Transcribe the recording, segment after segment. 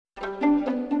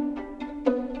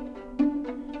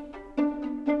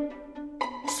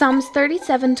Psalms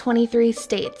 37:23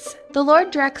 states, "The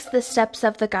Lord directs the steps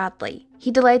of the godly.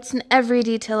 He delights in every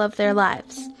detail of their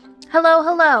lives."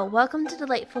 Hello, welcome to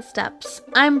Delightful Steps.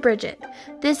 I'm Bridget.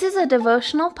 This is a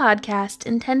devotional podcast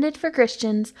intended for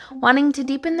Christians wanting to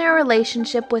deepen their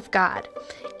relationship with God.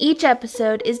 Each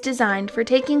episode is designed for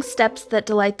taking steps that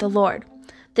delight the Lord.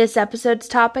 This episode's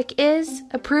topic is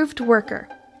Approved Worker.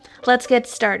 Let's get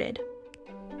started.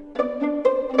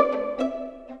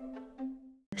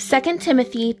 2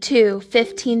 Timothy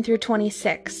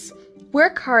 2:15-26.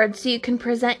 Work hard so you can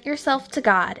present yourself to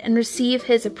God and receive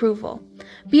His approval.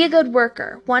 Be a good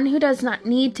worker, one who does not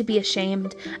need to be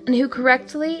ashamed and who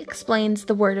correctly explains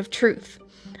the word of truth.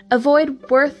 Avoid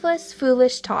worthless,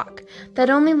 foolish talk that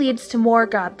only leads to more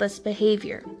godless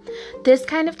behavior. This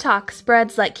kind of talk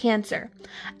spreads like cancer,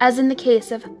 as in the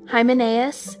case of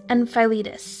Hymenaeus and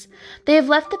Philetus. They have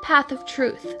left the path of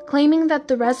truth, claiming that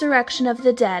the resurrection of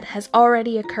the dead has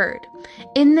already occurred.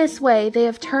 In this way, they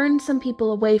have turned some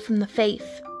people away from the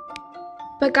faith.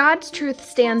 But God's truth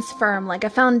stands firm like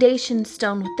a foundation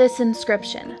stone with this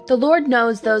inscription: "The Lord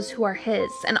knows those who are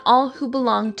His, and all who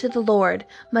belong to the Lord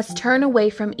must turn away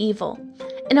from evil."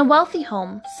 In a wealthy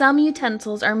home, some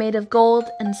utensils are made of gold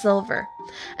and silver,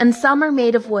 and some are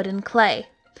made of wood and clay.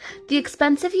 The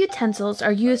expensive utensils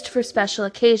are used for special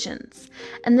occasions,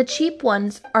 and the cheap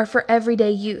ones are for everyday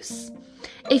use.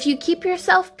 If you keep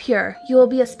yourself pure, you will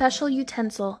be a special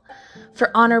utensil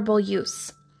for honorable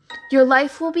use. Your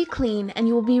life will be clean, and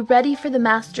you will be ready for the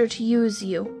Master to use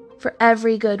you for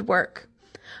every good work.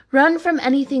 Run from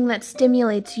anything that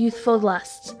stimulates youthful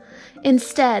lust.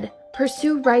 Instead,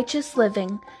 pursue righteous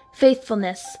living,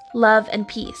 faithfulness, love, and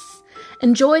peace.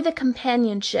 Enjoy the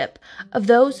companionship of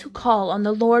those who call on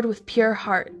the Lord with pure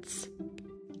hearts.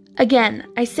 Again,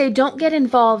 I say don't get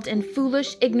involved in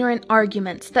foolish, ignorant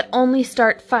arguments that only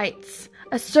start fights.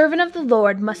 A servant of the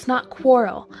Lord must not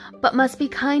quarrel, but must be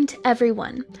kind to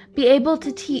everyone, be able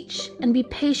to teach, and be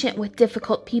patient with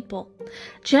difficult people.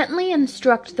 Gently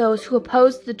instruct those who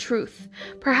oppose the truth.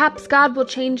 Perhaps God will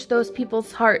change those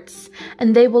people's hearts,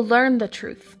 and they will learn the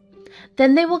truth.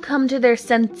 Then they will come to their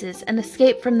senses and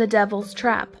escape from the devil's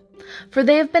trap, for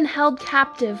they have been held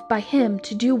captive by him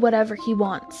to do whatever he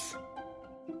wants.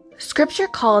 Scripture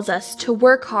calls us to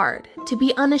work hard, to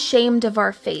be unashamed of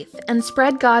our faith, and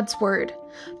spread God's word,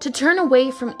 to turn away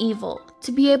from evil,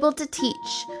 to be able to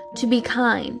teach, to be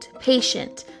kind,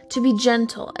 patient, to be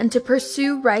gentle, and to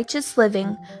pursue righteous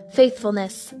living,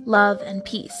 faithfulness, love, and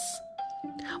peace.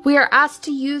 We are asked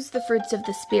to use the fruits of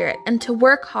the Spirit and to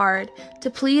work hard to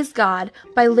please God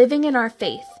by living in our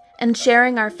faith and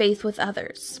sharing our faith with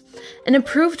others. An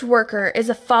approved worker is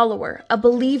a follower, a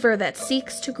believer that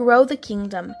seeks to grow the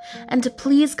kingdom and to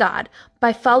please God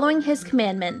by following His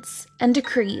commandments and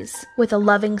decrees with a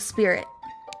loving spirit.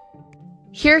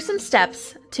 Here are some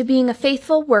steps to being a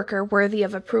faithful worker worthy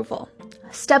of approval.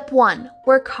 Step 1.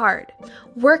 Work hard.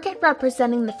 Work at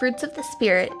representing the fruits of the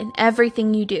Spirit in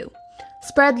everything you do.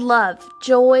 Spread love,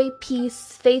 joy,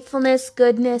 peace, faithfulness,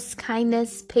 goodness,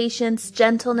 kindness, patience,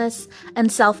 gentleness,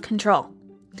 and self-control.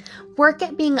 Work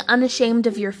at being unashamed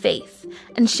of your faith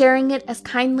and sharing it as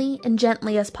kindly and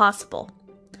gently as possible.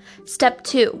 Step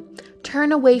 2.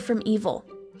 Turn away from evil.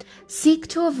 Seek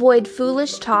to avoid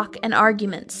foolish talk and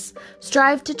arguments.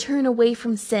 Strive to turn away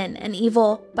from sin and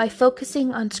evil by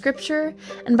focusing on Scripture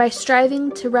and by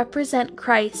striving to represent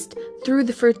Christ through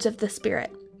the fruits of the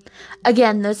Spirit.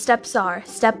 Again, those steps are: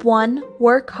 Step 1,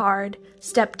 work hard.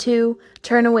 Step 2,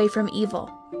 turn away from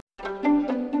evil.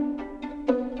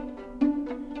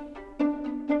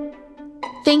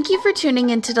 Thank you for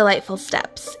tuning into Delightful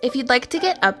Steps. If you'd like to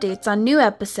get updates on new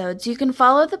episodes, you can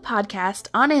follow the podcast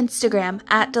on Instagram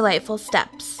at Delightful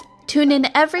Steps. Tune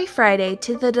in every Friday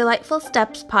to the Delightful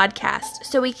Steps podcast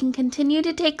so we can continue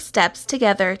to take steps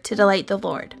together to delight the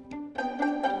Lord.